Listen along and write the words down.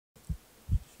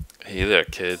Hey there,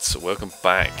 kids. Welcome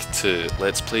back to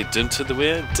Let's Play Doom to the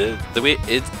way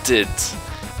it did.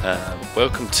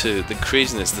 Welcome to the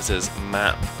craziness that is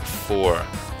map 4,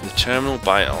 the Terminal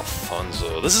by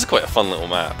Alfonso. This is quite a fun little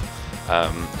map.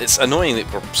 It's annoying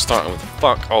that we're starting with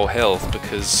fuck all health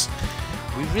because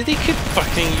we really could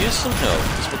fucking use some health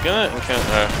because we're gonna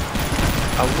encounter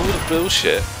a load of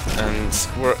bullshit, and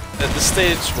we're at the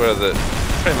stage where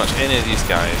pretty much any of these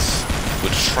guys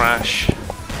would trash.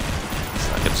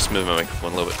 I can just move my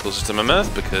microphone a little bit closer to my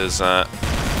mouth because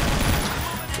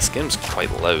this game's quite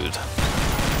loud.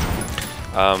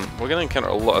 We're going to encounter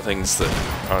a lot of things that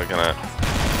are going to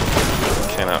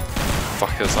kind of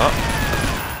fuck us up.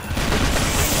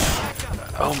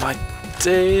 Oh my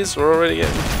days, we're already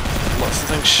getting lots of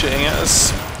things shitting at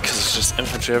us because there's just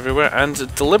infantry everywhere,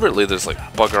 and deliberately there's like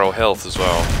bugger all health as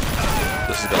well.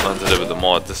 This has got nothing to do with the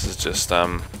mod, this is just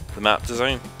the map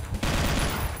design,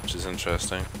 which is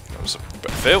interesting. That was a bit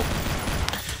of a fail.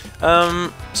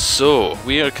 So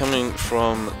we are coming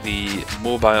from the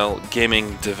mobile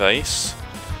gaming device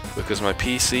because my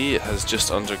PC has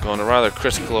just undergone a rather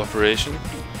critical operation.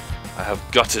 I have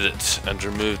gutted it and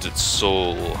removed its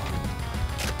soul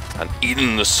and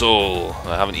eaten the soul.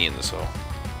 I haven't eaten the soul.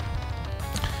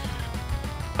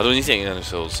 I don't need to eat any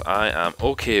souls. I am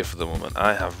okay for the moment.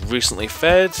 I have recently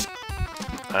fed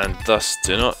and thus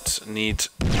do not need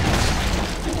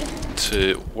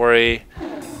to worry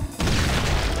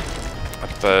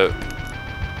about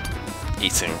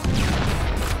eating.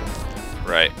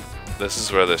 Right, this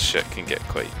is where this shit can get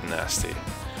quite nasty.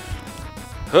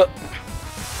 Huh.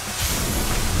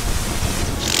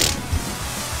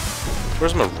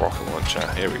 Where's my rocket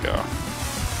launcher? Here we go.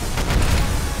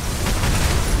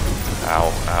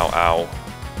 Ow, ow, ow.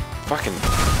 Fucking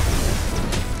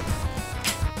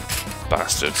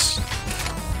bastards.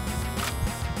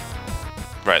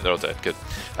 Right, they're all dead, good.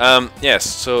 Yes,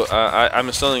 so I'm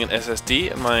installing an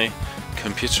SSD in my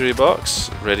computery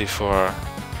box, ready for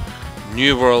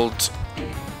New World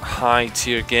high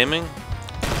tier gaming.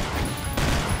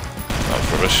 Oh,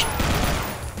 rubbish.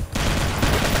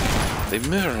 They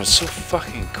move around so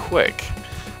fucking quick.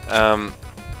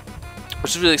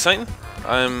 Which is really exciting.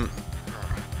 I'm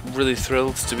really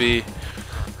thrilled to be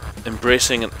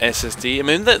embracing an SSD. I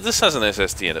mean, this has an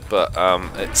SSD in it, but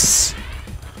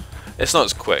it's not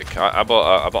as quick. I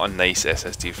bought a nice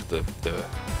SSD for the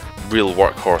real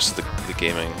workhorse of the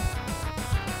gaming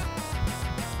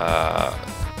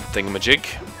thingamajig.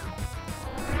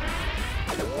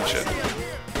 Shit.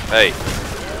 Hey!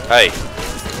 Hey!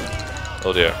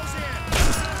 Oh dear.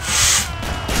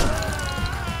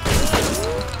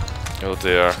 Oh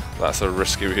dear, that's a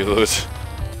risky reload.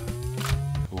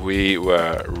 We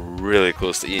were really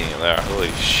close to eating it there.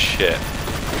 Holy shit.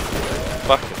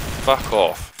 Fuck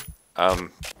off.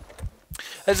 It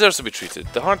deserves to be treated.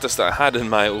 The hard disk that I had in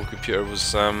my old computer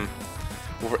was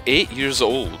over 8 years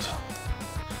old,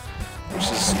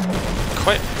 which is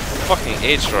quite fucking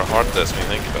age for a hard disk when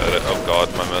you think about it. Oh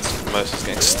god, my mouse is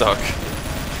getting stuck.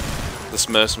 This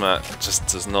mouse mat just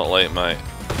does not like my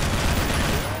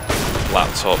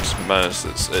laptop's mouse.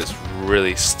 It's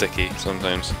really sticky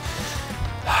sometimes.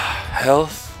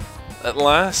 Health at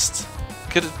last?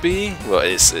 Could it be? Well,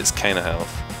 it's kind of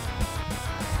health.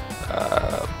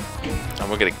 And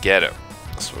we're gonna get it.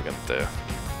 That's what we're gonna do. I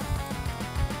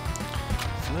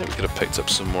feel like we could have picked up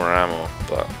some more ammo,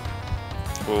 but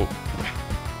we'll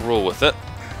roll with it.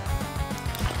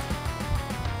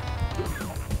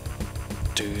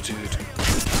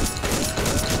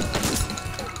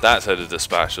 That's how to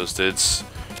dispatch those dudes.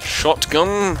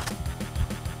 Shotgun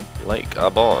like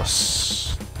a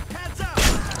boss.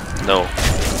 No.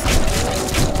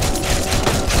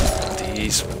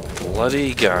 These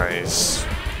bloody guys.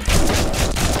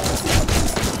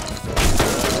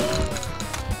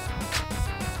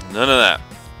 None of that.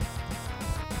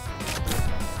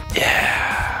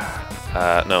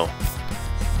 Yeah. No.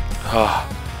 Oh,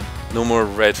 no more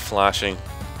red flashing.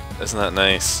 Isn't that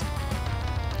nice?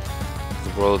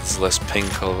 The world is less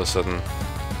pink all of a sudden,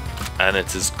 and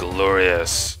it is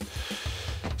glorious.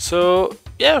 So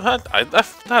yeah, I've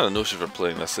had a notion for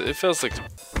playing this. It feels like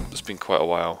it's been quite a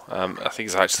while. I think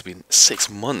it's actually been 6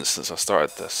 months since I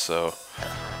started this. So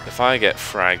if I get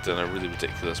fragged in a really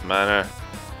ridiculous manner,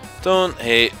 don't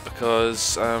hate,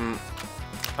 because I'm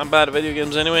bad at video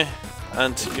games anyway,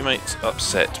 and you might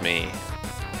upset me.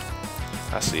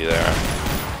 I see you there.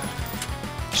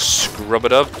 Scrub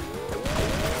it up.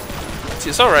 See,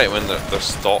 it's alright when they're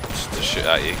stopped to shoot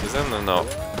at you, because then they're not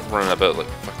running about like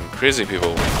fucking crazy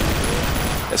people.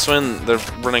 It's when they're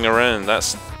running around,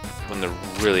 that's when they're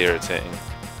really irritating.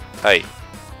 Hey.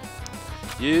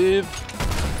 You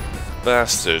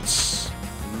bastards.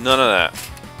 None of that.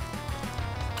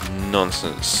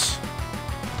 Nonsense.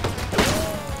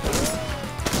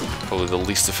 Probably the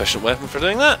least efficient weapon for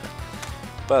doing that.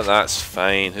 But that's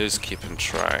fine. Who's keeping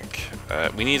track?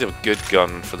 We need a good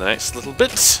gun for the next little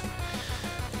bit.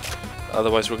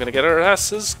 Otherwise we're going to get our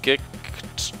asses kicked.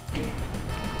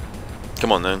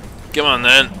 Come on then. Come on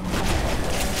then.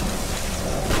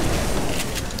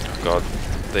 Oh god.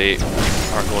 They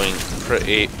are going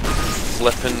pretty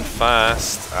flippin'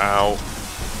 fast. Ow.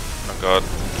 Oh god.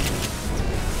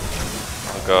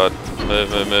 Oh god. Move,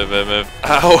 move, move, move, move.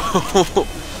 Ow!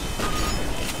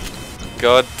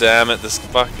 God damn it, this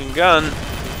fucking gun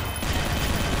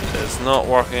is not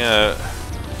working out.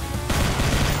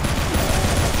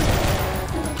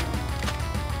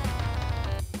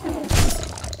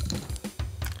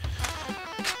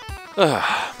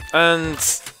 And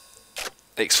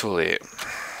exfoliate.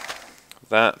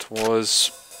 That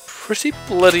was pretty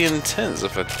bloody intense,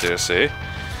 if I dare say.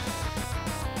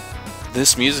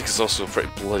 This music is also pretty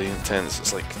bloody intense.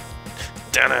 It's like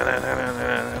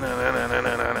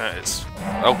it's,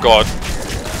 oh god.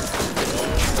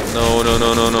 No, no,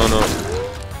 no, no, no, no.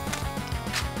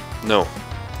 No.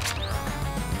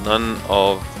 None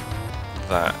of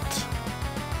that.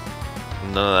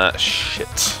 None of that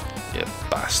shit. You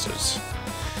bastards.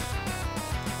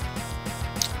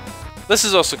 This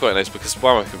is also quite nice because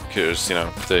while my computer's, you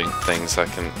know, doing things, I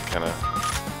can kind of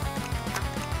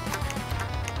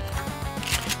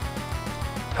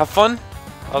have fun.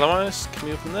 Otherwise, can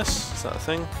we open this? Is that a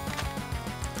thing?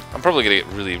 I'm probably gonna get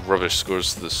really rubbish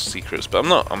scores to the secrets, but I'm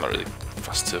not really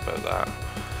fussed about that.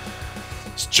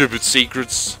 Stupid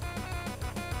secrets.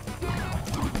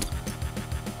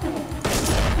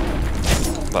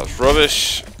 That's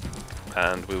rubbish,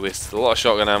 and we wasted a lot of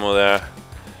shotgun ammo there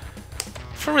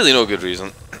for really no good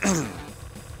reason.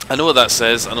 I know what that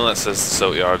says. I know that says the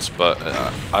Silt Yards, but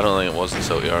I don't think it was the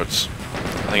Silt Yards.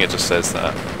 I think it just says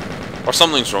that. Or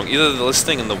something's wrong. Either the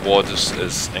listing in the WAD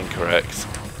is incorrect.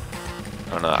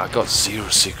 Or not. I got 0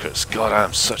 secrets. God, I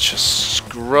am such a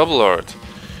scrublord.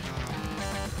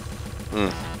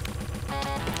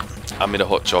 I made a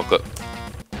hot chocolate.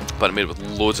 But I made it with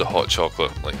loads of hot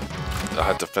chocolate. Like, I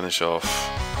had to finish off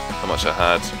how much I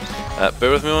had. Bear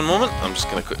with me one moment. I'm just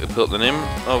going to quickly pull up the name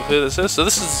of who this is. So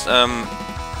this is the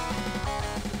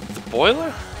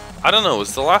Boiler? I don't know,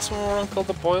 was the last one we were on called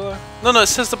The Boiler? No, it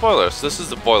says The Boiler, so this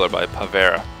is The Boiler by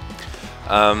Pavera.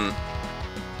 I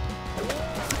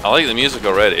like the music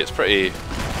already, it's pretty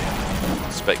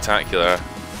spectacular.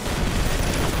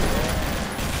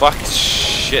 Fuck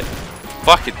shit.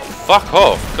 Fuck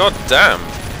off, god damn.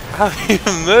 I haven't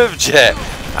even moved yet.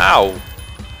 Ow.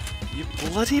 You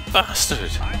bloody bastard.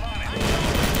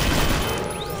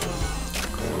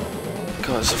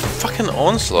 God, it's a fucking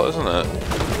onslaught, isn't it?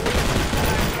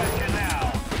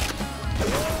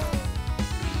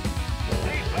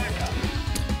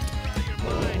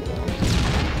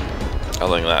 I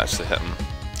think that actually hit him.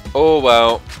 Oh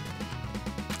well.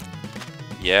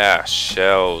 Yeah,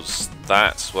 shells.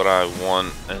 That's what I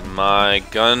want in my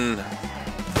gun.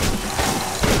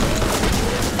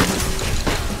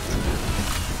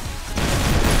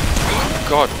 Oh,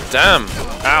 god damn.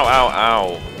 Ow, ow,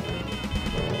 ow.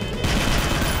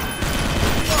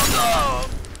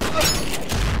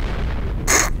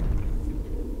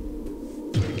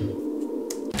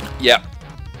 Yeah.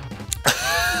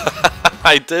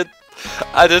 I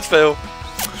did fail.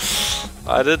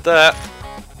 I did that.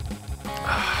 I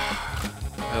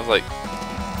have like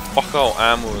fuck all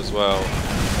ammo as well.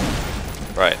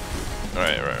 Right.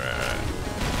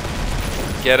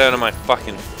 Get out of my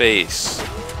fucking face.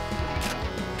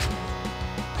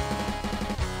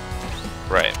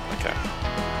 Right, okay.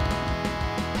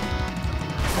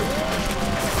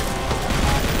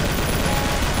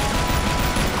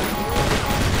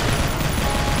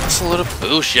 That's a load of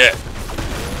bullshit.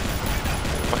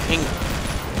 Fucking.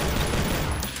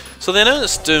 So they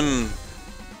announced Doom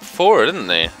 4, didn't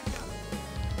they?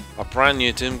 A brand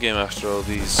new Doom game after all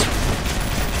these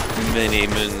mini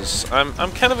moons.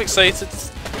 I'm kind of excited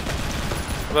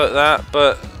about that,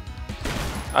 but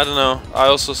I don't know. I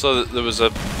also saw that there was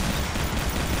a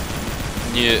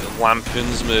new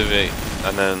Lampoons movie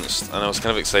announced, and I was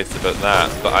kind of excited about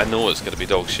that, but I know it's going to be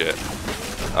dog shit.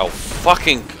 Oh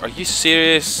fucking, are you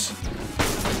serious?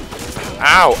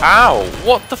 Ow, ow,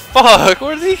 what the fuck?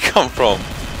 Where did he come from?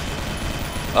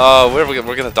 Oh, we're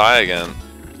going to die again.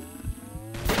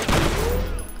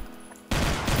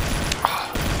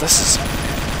 Oh, this is...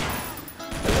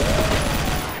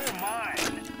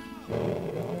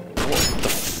 What the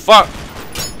fuck?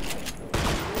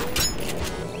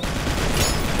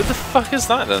 Who the fuck is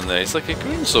that down there? He's like a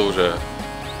green soldier.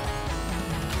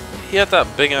 he had that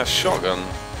big ass shotgun.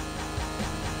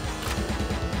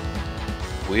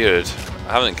 Weird.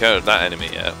 I haven't encountered that enemy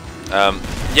yet.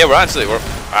 Yeah, we're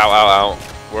ow.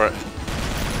 We're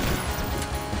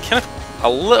kind of a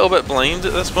little bit blind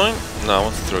at this point. No, I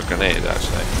want to throw a grenade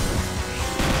actually.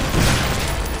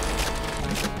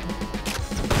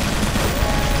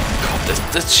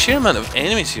 God, the sheer amount of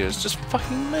enemies here is just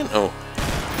fucking mental.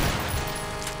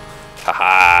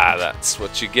 Haha, that's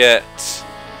what you get.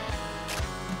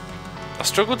 I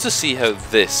struggled to see how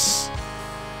this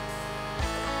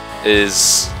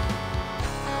is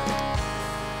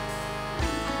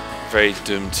very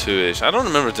Doom 2-ish. I don't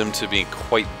remember Doom 2 being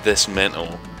quite this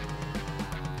mental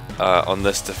on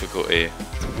this difficulty.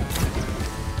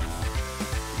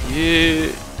 You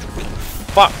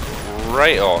fuck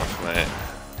right off, mate.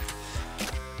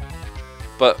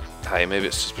 But hey, maybe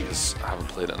it's just because I haven't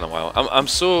played it in a while.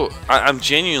 I'm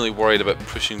genuinely worried about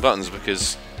pushing buttons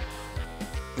because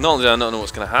not only do I not know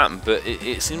what's going to happen, but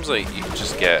it seems like you can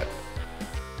just get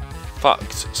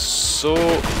fucked so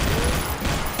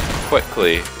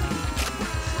quickly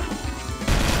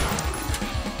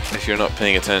if you're not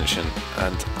paying attention,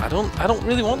 and I don't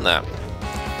really want that.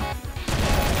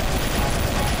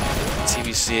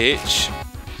 TVCH.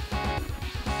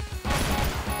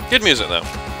 Good music though.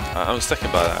 I'm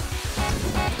sticking by that.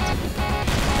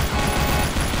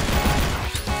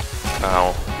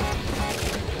 Ow.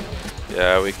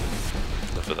 Yeah, we can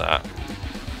live with that.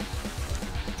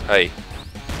 Hey.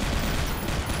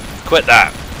 Quit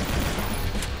that!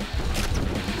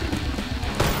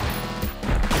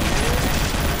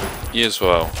 You as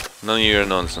well. None of your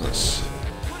nonsense.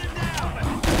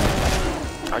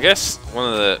 I guess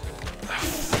one of the...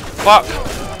 Fuck!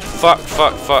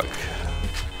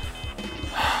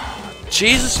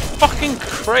 Jesus fucking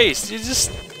Christ! You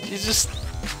just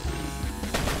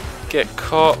get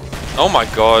caught. Oh my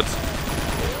god.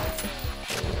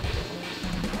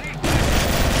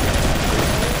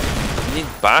 I need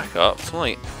backup. It's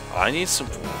like I need some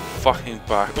fucking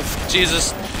backup.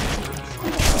 Jesus.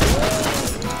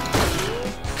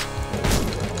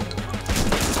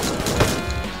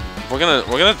 We're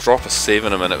gonna drop a save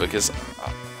in a minute because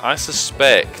I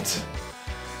suspect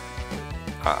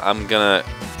I'm gonna.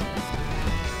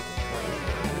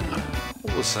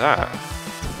 What was that?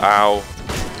 Ow.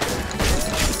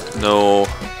 No.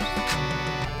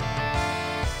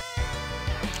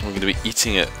 I'm going to be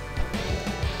eating it.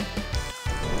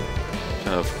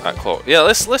 Kind of at clock. Yeah,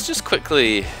 let's just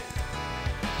quickly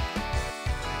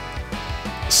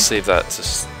save that to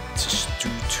Stu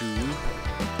 2.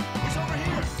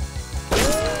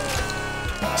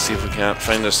 See if we can't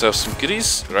find ourselves some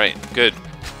goodies. Right, good.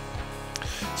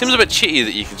 Seems a bit cheaty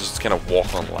that you can just kind of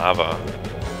walk on lava.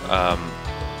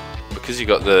 Because you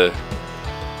got the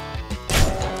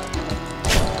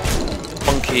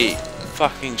funky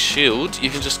fucking shield, you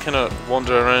can just kind of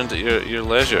wander around at your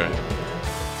leisure.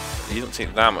 You don't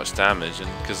take that much damage, and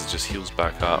because it just heals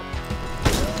back up.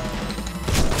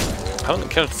 I haven't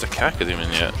encountered the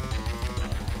Cacodemon yet,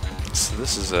 so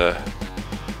this is a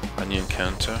new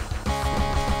encounter.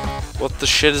 What the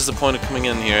shit is the point of coming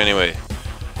in here anyway?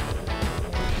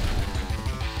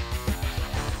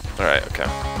 Alright, okay.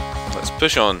 Let's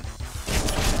push on.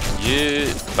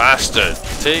 You bastard!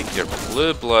 Take your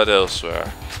blue blood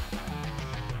elsewhere.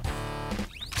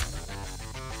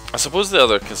 I suppose the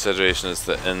other consideration is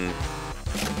that in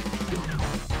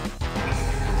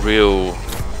real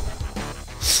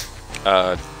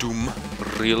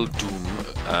real Doom,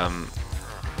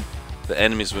 the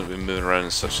enemies wouldn't be moving around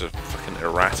in such a fucking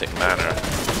erratic manner.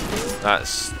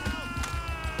 That's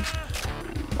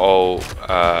all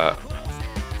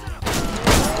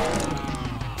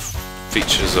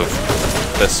features of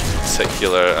this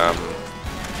particular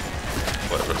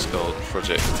whatever it's called,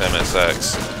 Project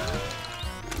MSX.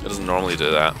 It doesn't normally do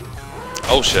that.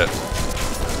 Oh shit.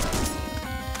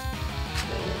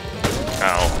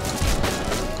 Ow.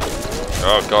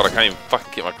 Oh god, I can't even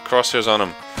fucking keep my crosshairs on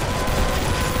him.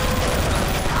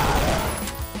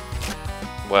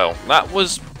 Well, that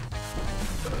was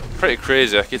pretty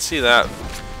crazy. I could see that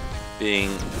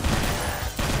being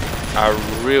a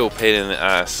real pain in the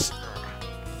ass.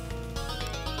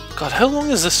 God, how long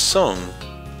is this song?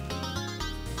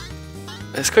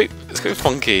 It's quite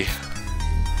funky.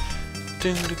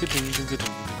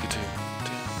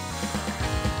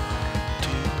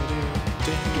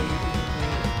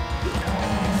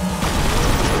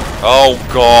 Oh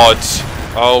god!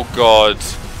 Oh god!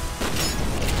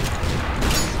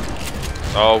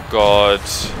 Oh god!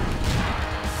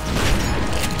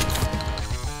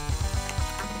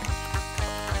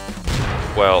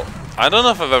 Well, I don't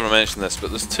know if I've ever mentioned this, but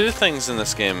there's two things in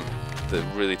this game that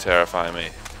really terrify me.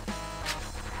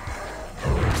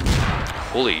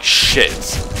 Holy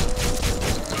shit.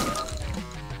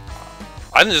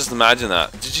 I didn't just imagine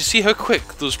that. Did you see how quick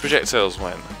those projectiles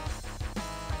went?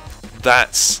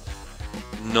 That's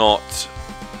not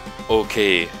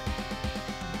okay.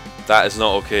 That is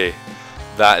not okay.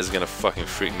 That is gonna fucking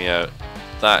freak me out.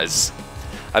 That is...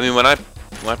 I mean, when I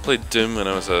played Doom when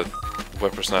I was a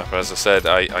whippersnapper, as I said,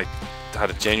 I had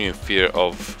a genuine fear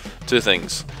of two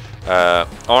things.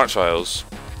 Art trials,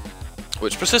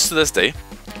 which persist to this day,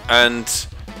 and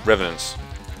Revenants.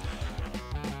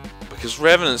 Because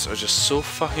Revenants are just so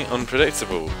fucking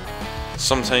unpredictable.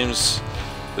 Sometimes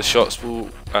the shots will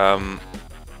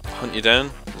hunt you down,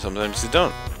 and sometimes they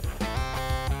don't.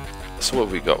 So what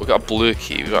have we got? We've got a blue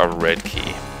key, we've got a red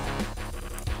key.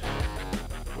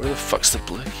 Where the fuck's the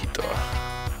blue key door?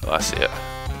 Oh, I see it.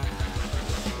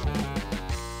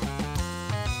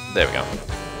 There we go.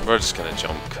 We're just gonna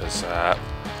jump because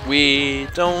we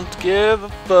don't give a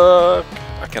fuck.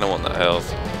 I kinda want that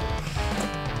health.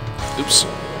 Oops.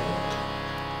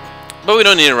 But we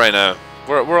don't need it right now.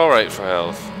 We're alright for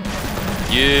health.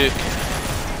 You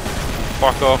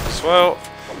fuck off as well.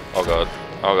 Oh god.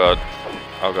 Oh god.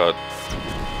 Oh god.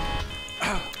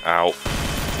 Ow.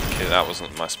 Okay, that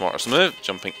wasn't my smartest move.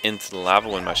 Jumping into the lava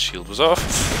when my shield was off.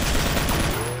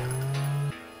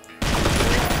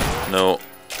 No.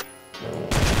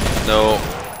 No.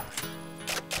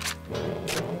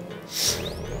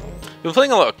 Been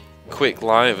playing a lot of Quake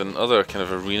Live and other kind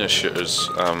of arena shooters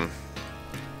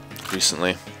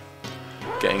recently.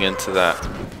 Getting into that.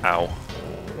 Ow.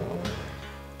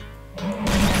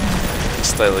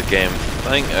 Style of game.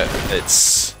 I think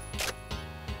it's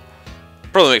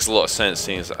probably makes a lot of sense,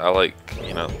 seeing as I like,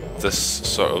 you know, this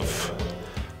sort of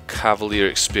cavalier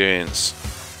experience,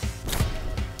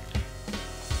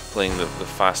 playing the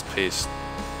fast-paced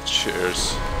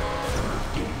shooters.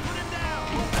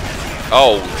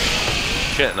 Oh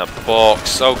shit! In a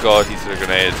box. Oh god, he threw a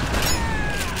grenade.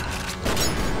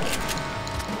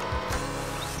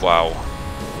 Wow.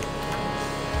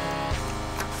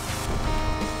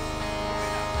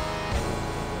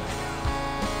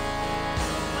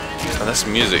 And this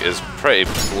music is pretty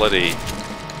bloody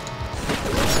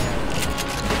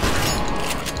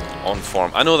on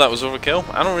form. I know that was overkill.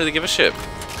 I don't really give a shit.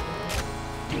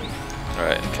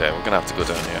 Alright, okay, we're gonna have to go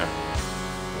down here.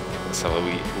 Let's have a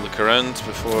wee look around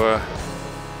before.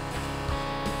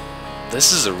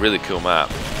 This is a really cool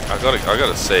map. I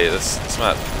gotta say, this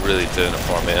map's really doing it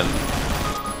for me, and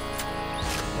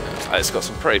it's got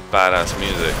some pretty badass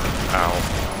music.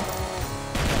 Ow.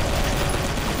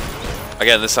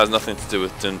 Again, this has nothing to do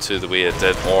with Doom 2 the way it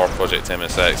did, or Project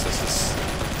MSX. This is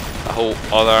a whole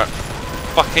other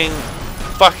fucking...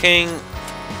 God,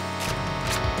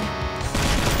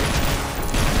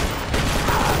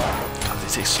 they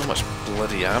take so much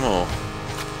bloody ammo.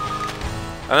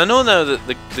 And I know now that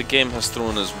the game has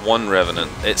thrown us one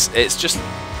Revenant. It's just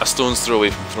a stone's throw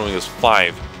away from throwing us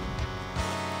 5.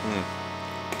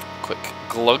 Quick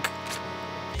glug.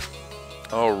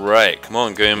 Alright, come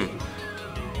on, game.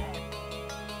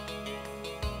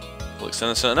 Looks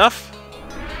innocent enough.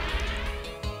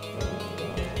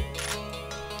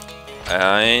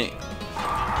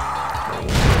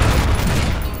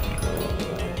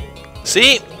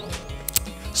 See?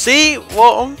 See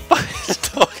what I'm fucking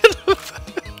talking about?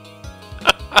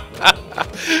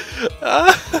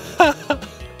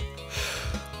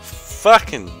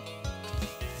 Fucking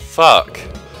fuck.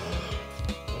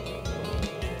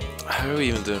 How are we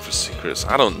even doing for secrets?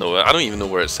 I don't know. I don't even know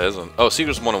where it says on. Oh,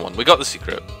 secrets 101. We got the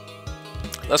secret.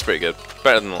 That's pretty good.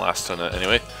 Better than the last turn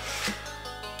anyway.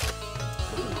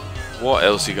 What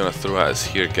else are you going to throw at us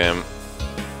here, game?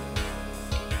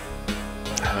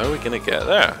 How are we going to get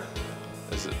there?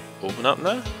 Is it open up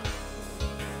now?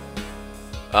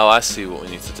 Oh, I see what we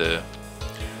need to do.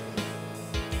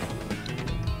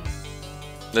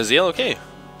 There's the yellow key.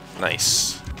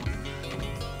 Nice.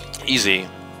 Easy.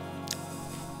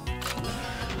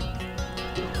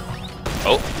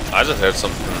 Oh, I just heard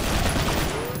something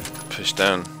push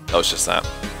down. Oh, it's just that.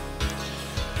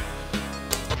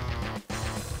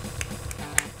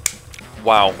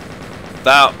 Wow,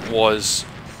 that was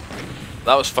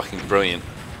fucking brilliant.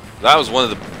 That was one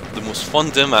of the most fun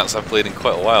Doom maps I've played in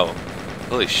quite a while.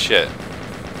 Holy shit.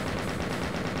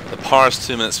 The power's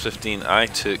 2 minutes 15. I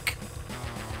took.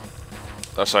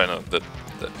 Oh, sorry, no.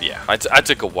 Yeah, I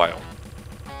took a while.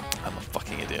 I'm a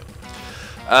fucking idiot.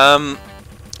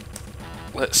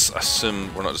 Let's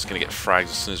assume we're not just going to get frags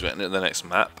as soon as we enter the next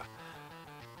map.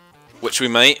 Which we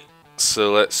might.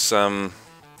 So let's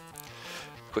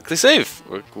quickly save.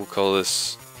 We'll call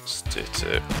this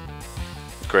Stu2.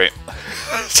 Great.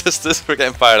 Just as we're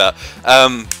getting fired up.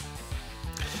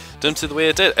 Doom to the Way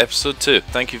It Did, episode 2.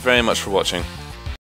 Thank you very much for watching.